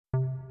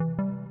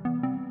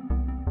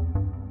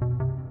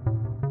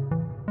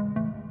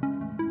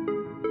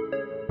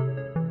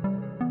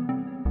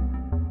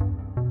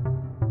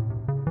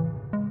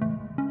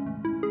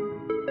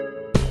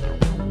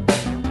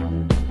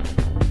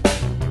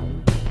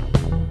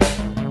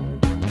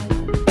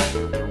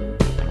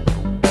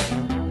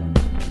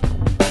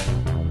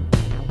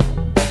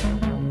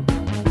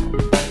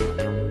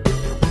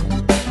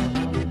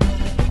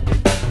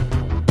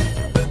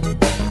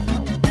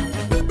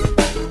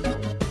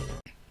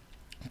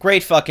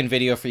Great fucking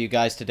video for you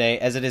guys today,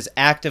 as it is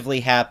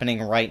actively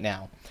happening right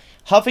now.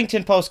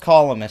 Huffington Post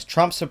columnist,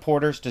 Trump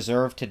supporters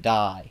deserve to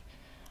die.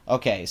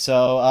 Okay,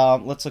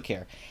 so let's look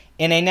here.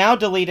 In a now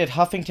deleted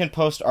Huffington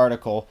Post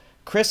article,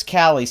 Chris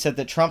Calley said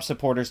that Trump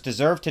supporters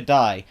deserve to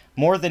die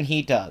more than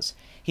he does.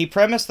 He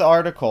premised the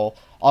article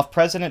off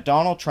President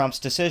Donald Trump's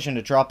decision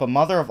to drop a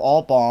mother of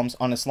all bombs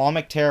on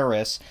Islamic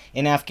terrorists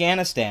in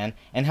Afghanistan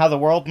and how the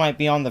world might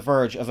be on the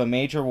verge of a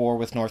major war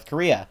with North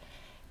Korea.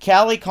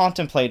 Calley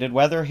contemplated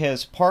whether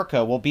his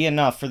parka will be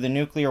enough for the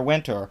nuclear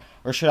winter,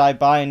 or should I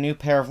buy a new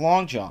pair of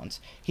long johns.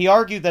 He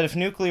argued that if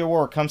nuclear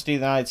war comes to the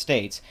United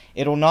States,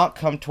 it will not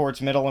come towards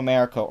Middle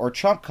America or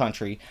Trump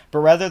country, but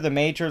rather the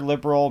major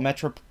liberal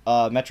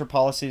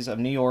metropolises of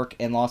New York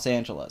and Los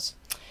Angeles.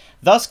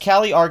 Thus,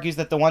 Calley argues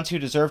that the ones who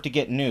deserve to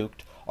get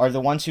nuked are the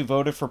ones who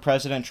voted for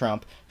President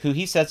Trump, who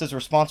he says is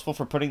responsible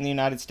for putting the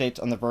United States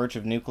on the verge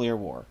of nuclear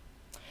war.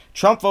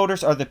 Trump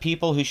voters are the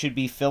people who should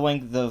be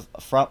filling the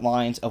front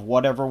lines of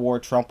whatever war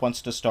Trump wants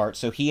to start,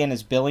 so he and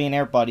his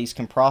billionaire buddies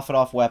can profit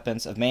off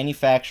weapons of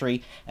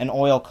manufacturing and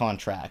oil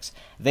contracts.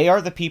 They are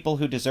the people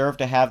who deserve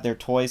to have their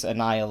toys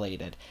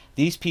annihilated.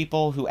 These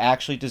people who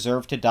actually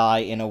deserve to die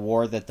in a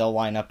war that they'll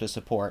line up to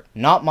support.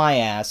 Not my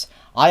ass.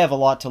 I have a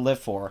lot to live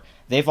for.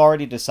 They've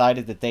already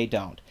decided that they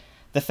don't.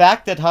 The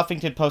fact that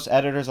Huffington Post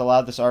editors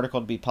allowed this article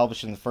to be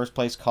published in the first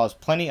place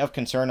caused plenty of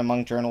concern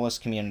among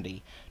journalist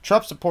community.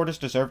 Trump supporters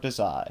deserve to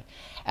die.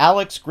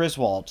 Alex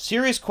Griswold.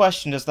 Serious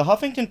question, does the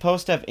Huffington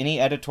Post have any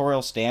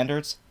editorial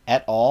standards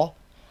at all?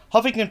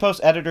 Huffington Post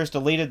editors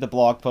deleted the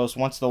blog post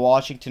once the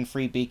Washington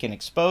Free Beacon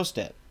exposed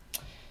it.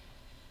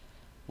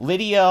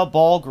 Lydia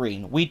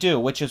Ballgreen. We do,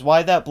 which is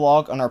why that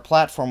blog on our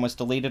platform was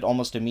deleted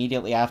almost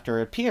immediately after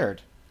it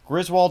appeared.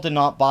 Griswold did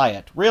not buy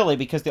it. Really,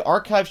 because the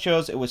archive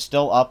shows it was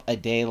still up a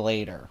day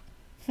later.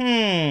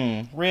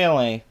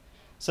 Really?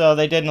 So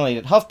they did delete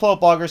it. HuffPo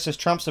blogger says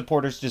Trump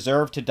supporters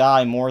deserve to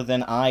die more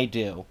than I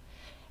do.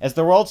 As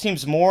the world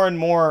seems more and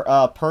more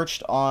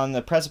perched on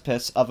the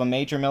precipice of a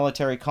major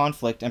military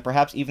conflict and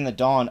perhaps even the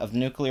dawn of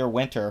nuclear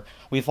winter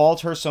we've all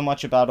heard so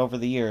much about over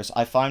the years,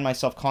 I find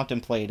myself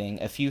contemplating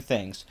a few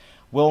things.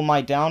 Will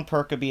my down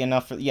perka be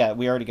enough for... Yeah,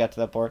 we already got to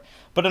that part.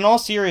 But in all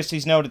seriousness,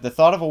 he's noted, the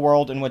thought of a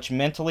world in which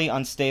mentally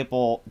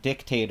unstable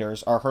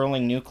dictators are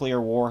hurling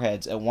nuclear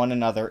warheads at one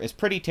another is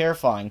pretty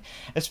terrifying,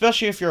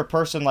 especially if you're a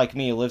person like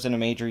me who lives in a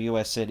major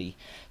U.S. city.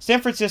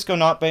 San Francisco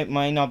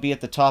might not be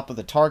at the top of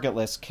the target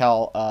list,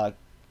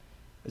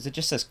 Is it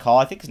just says Call?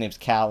 I think his name's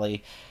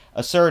Calley.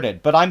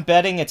 Asserted, but I'm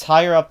betting it's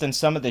higher up than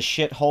some of the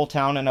shithole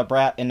town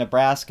in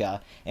Nebraska.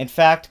 In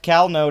fact,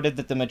 Cal noted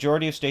that the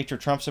majority of states where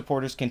Trump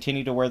supporters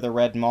continue to wear the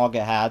red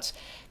MAGA hats,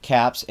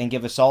 caps, and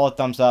give a solid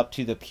thumbs up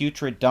to the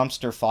putrid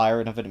dumpster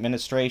fire of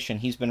administration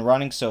he's been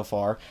running so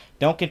far,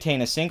 don't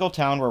contain a single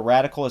town where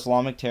radical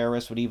Islamic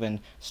terrorists would even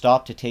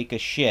stop to take a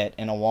shit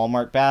in a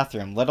Walmart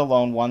bathroom, let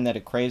alone one that a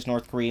crazed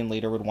North Korean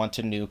leader would want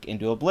to nuke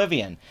into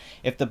oblivion.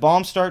 If the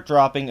bombs start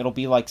dropping, it'll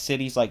be like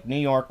cities like New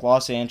York,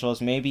 Los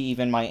Angeles, maybe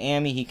even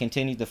Miami. He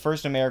continued, the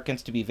first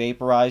Americans to be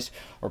vaporized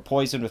or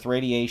poisoned with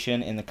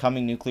radiation in the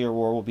coming nuclear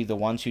war will be the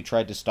ones who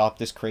tried to stop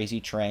this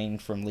crazy train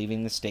from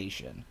leaving the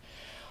station.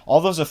 All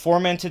those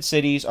aforementioned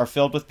cities are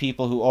filled with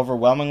people who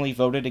overwhelmingly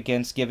voted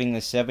against giving the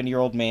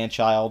 70-year-old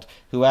man-child,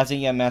 who hasn't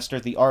yet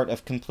mastered the art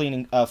of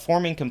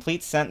forming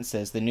complete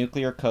sentences, the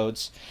nuclear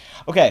codes.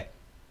 Okay,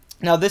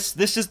 now this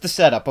is the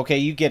setup, okay?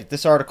 You get it.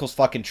 This article's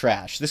fucking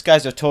trash. This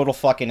guy's a total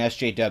fucking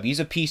SJW. He's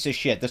a piece of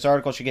shit. This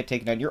article should get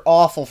taken down. You're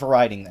awful for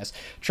writing this.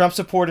 Trump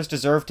supporters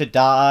deserve to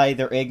die.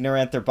 They're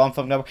ignorant. They're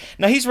bumfucked.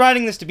 Now, he's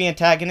writing this to be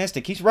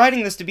antagonistic. He's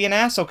writing this to be an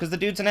asshole because the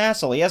dude's an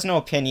asshole. He has no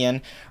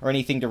opinion or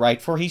anything to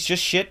write for. He's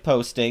just shit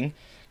posting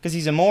because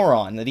he's a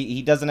moron, that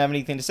he doesn't have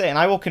anything to say. And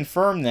I will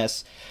confirm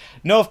this.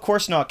 No, of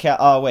course not.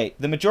 Wait.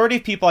 The majority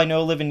of people I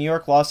know live in New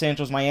York, Los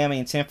Angeles, Miami,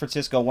 and San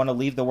Francisco want to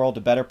leave the world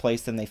a better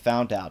place than they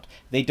found out.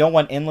 They don't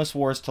want endless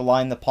wars to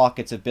line the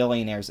pockets of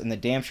billionaires, and they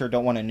damn sure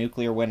don't want a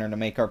nuclear winter to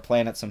make our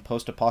planet some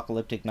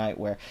post-apocalyptic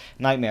nightmare.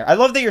 I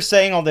love that you're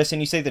saying all this,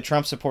 and you say the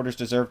Trump supporters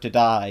deserve to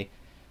die.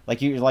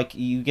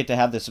 You get to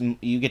have this,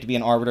 you get to be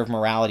an arbiter of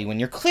morality when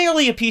you're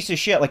clearly a piece of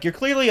shit. Like, you're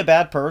clearly a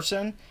bad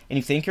person, and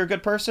you think you're a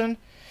good person.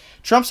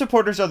 Trump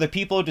supporters are the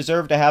people who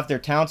deserve to have their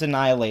towns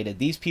annihilated.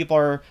 These people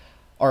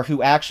are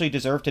who actually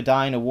deserve to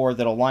die in a war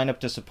that'll line up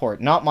to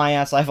support. Not my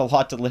ass, I have a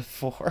lot to live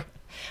for.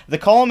 The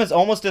column is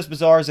almost as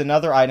bizarre as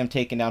another item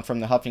taken down from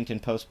the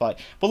Huffington Post but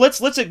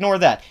let's ignore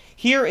that.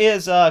 Here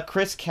is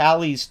Chris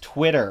Calley's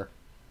Twitter.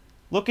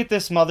 Look at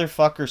this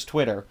motherfucker's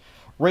Twitter.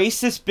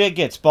 Racist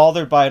bigots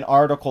bothered by an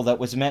article that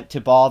was meant to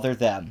bother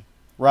them.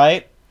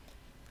 Right?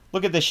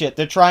 Look at this shit.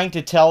 They're trying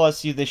to tell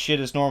us this shit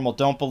is normal.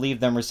 Don't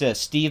believe them.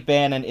 Resist. Steve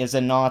Bannon is a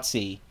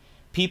Nazi.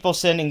 People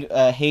sending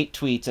hate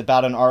tweets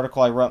about an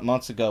article I wrote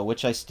months ago,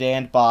 which I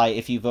stand by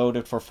if you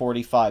voted for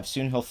 45.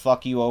 Soon he'll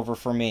fuck you over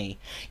for me.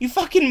 You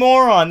fucking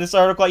moron, this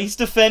article. He's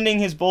defending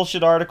his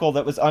bullshit article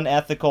that was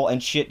unethical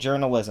and shit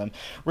journalism.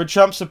 Where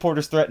Trump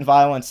supporters threaten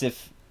violence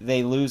if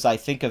they lose, I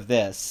think of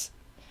this.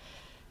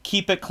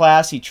 Keep it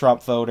classy,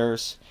 Trump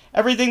voters.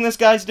 Everything this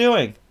guy's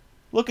doing.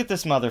 Look at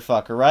this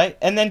motherfucker, right?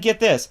 And then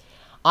get this.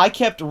 I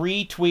kept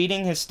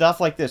retweeting his stuff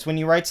like this. When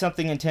you write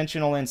something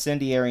intentional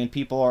incendiary and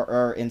people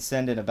are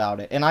incensed about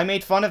it. And I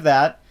made fun of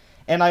that.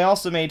 And I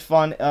also made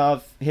fun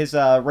of his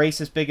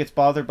racist bigots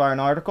bothered by an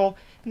article.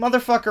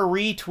 Motherfucker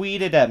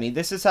retweeted at me.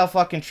 This is how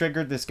fucking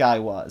triggered this guy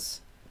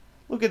was.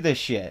 Look at this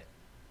shit.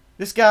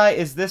 This guy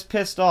is this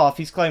pissed off.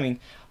 He's claiming,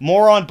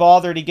 moron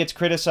bothered, he gets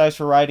criticized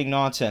for writing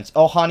nonsense.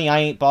 Oh, honey, I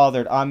ain't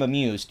bothered. I'm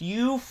amused.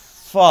 You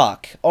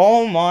fuck.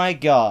 Oh, my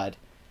God.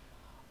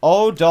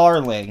 Oh,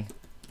 darling.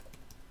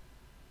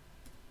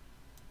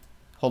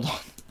 Hold on.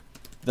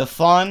 The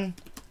fun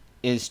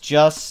is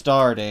just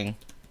starting.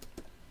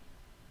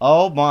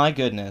 Oh, my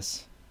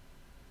goodness.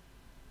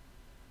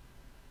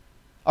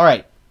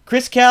 Alright.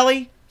 Chris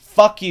Cali,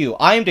 fuck you.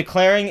 I am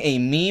declaring a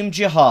meme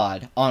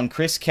jihad on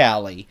Chris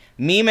Cali.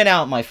 Meme it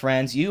out, my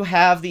friends. You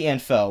have the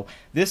info.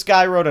 This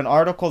guy wrote an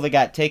article that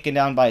got taken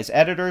down by his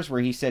editors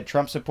where he said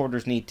Trump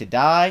supporters need to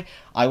die.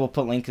 I will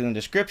put links in the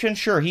description.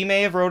 Sure, he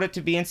may have wrote it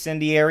to be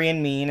incendiary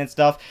and mean and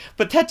stuff,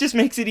 but that just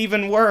makes it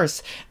even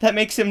worse. That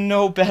makes him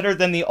no better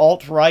than the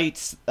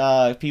alt-right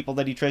people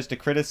that he tries to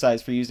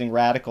criticize for using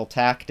radical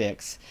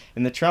tactics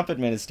in the Trump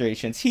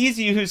administrations. He's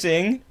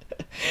using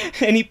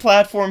any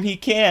platform he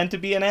can to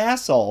be an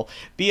asshole,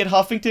 be it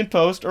Huffington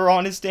Post or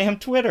on his damn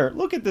Twitter.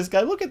 Look at this guy.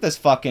 Look at this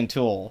fucking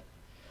tool.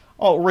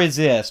 Oh,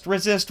 resist.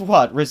 Resist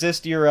what?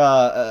 Resist your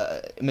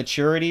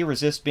maturity?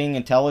 Resist being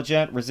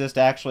intelligent? Resist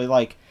actually,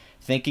 like,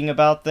 thinking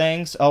about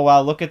things? Oh,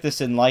 wow, look at this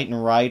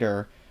enlightened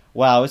writer.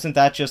 Wow, isn't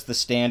that just the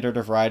standard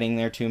of writing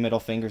there? 2 middle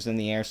fingers in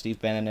the air,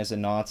 Steve Bannon is a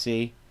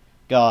Nazi.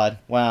 God,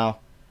 wow.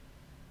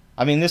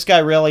 I mean, this guy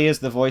really is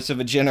the voice of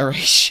a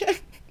generation.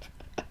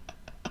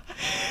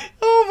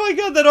 Oh my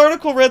god, that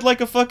article read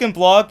like a fucking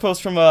blog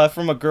post from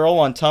a girl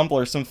on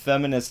Tumblr, some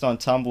feminist on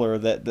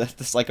Tumblr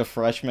that's like a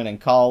freshman in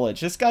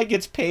college. This guy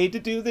gets paid to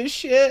do this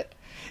shit?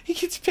 He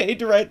gets paid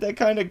to write that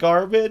kind of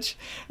garbage?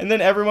 And then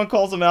everyone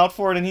calls him out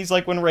for it, and he's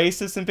like, when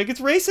racists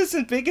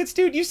and bigots,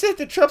 dude, you said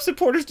that Trump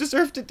supporters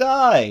deserve to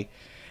die.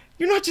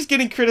 You're not just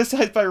getting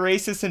criticized by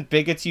racists and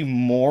bigots, you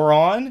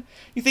moron.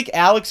 You think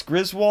Alex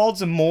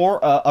Griswold's a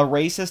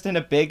racist and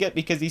a bigot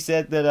because he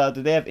said that,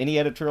 do they have any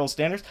editorial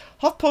standards?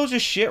 HuffPo's a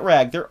shit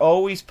rag. They're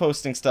always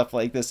posting stuff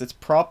like this. It's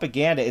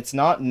propaganda. It's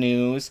not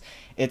news.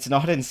 It's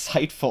not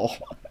insightful.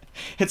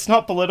 It's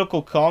not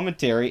political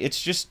commentary.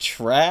 It's just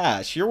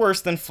trash. You're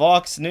worse than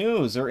Fox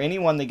News or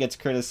anyone that gets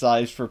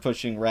criticized for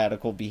pushing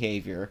radical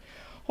behavior.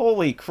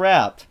 Holy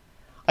crap.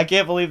 I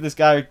can't believe this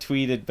guy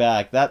tweeted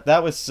back.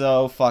 That was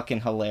so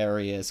fucking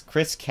hilarious.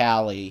 Chris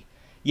Cali.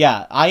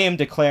 Yeah, I am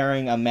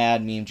declaring a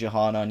mad meme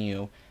jihad on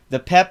you. The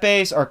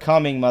Pepes are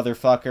coming,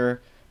 motherfucker.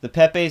 The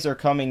Pepes are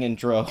coming in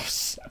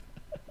droves.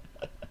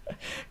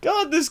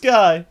 God, this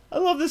guy. I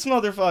love this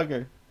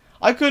motherfucker.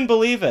 I couldn't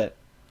believe it.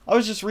 I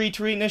was just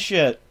retweeting his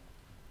shit.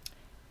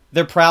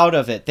 They're proud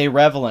of it. They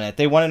revel in it.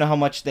 They want to know how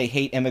much they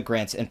hate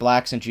immigrants and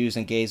blacks and Jews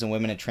and gays and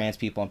women and trans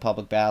people in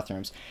public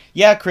bathrooms.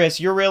 Yeah,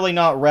 Chris, you're really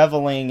not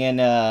reveling in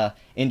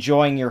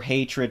enjoying your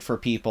hatred for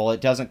people.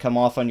 It doesn't come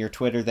off on your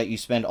Twitter that you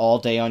spend all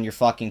day on your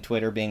fucking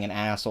Twitter being an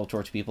asshole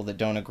towards people that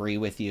don't agree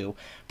with you.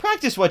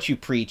 Practice what you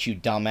preach, you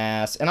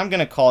dumbass. And I'm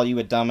going to call you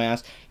a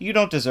dumbass. You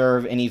don't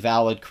deserve any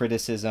valid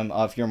criticism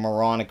of your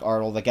moronic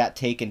article that got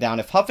taken down.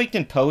 If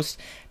Huffington Post,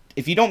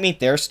 if you don't meet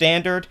their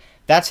standard,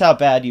 that's how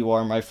bad you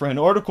are, my friend.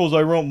 Articles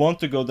I wrote a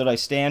month ago that I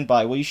stand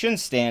by. Well, you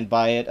shouldn't stand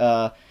by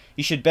it.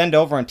 You should bend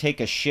over and take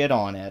a shit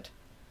on it.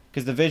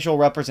 Because the visual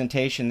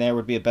representation there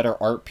would be a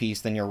better art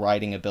piece than your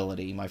writing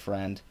ability, my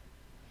friend.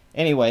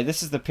 Anyway,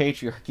 this is the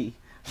Patriarchy.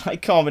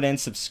 Like, comment, and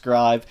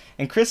subscribe.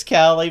 And Chris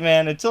Cali,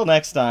 man, until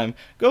next time,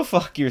 go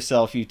fuck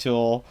yourself, you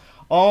tool.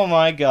 Oh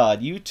my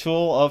god, you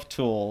tool of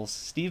tools.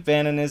 Steve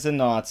Bannon is a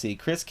Nazi.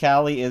 Chris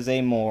Cali is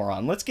a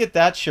moron. Let's get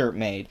that shirt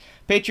made.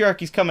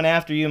 Patriarchy's coming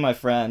after you, my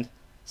friend.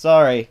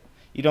 Sorry,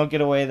 you don't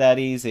get away that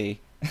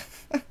easy.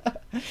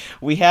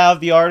 We have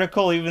the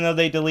article, even though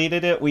they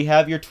deleted it. We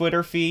have your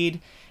Twitter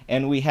feed,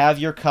 and we have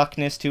your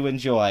cuckness to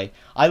enjoy.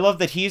 I love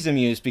that he's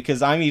amused,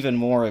 because I'm even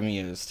more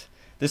amused.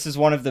 This is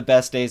one of the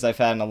best days I've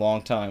had in a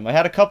long time. I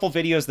had a couple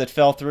videos that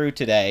fell through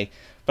today,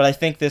 but I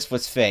think this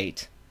was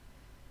fate.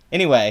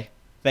 Anyway,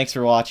 thanks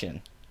for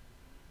watching.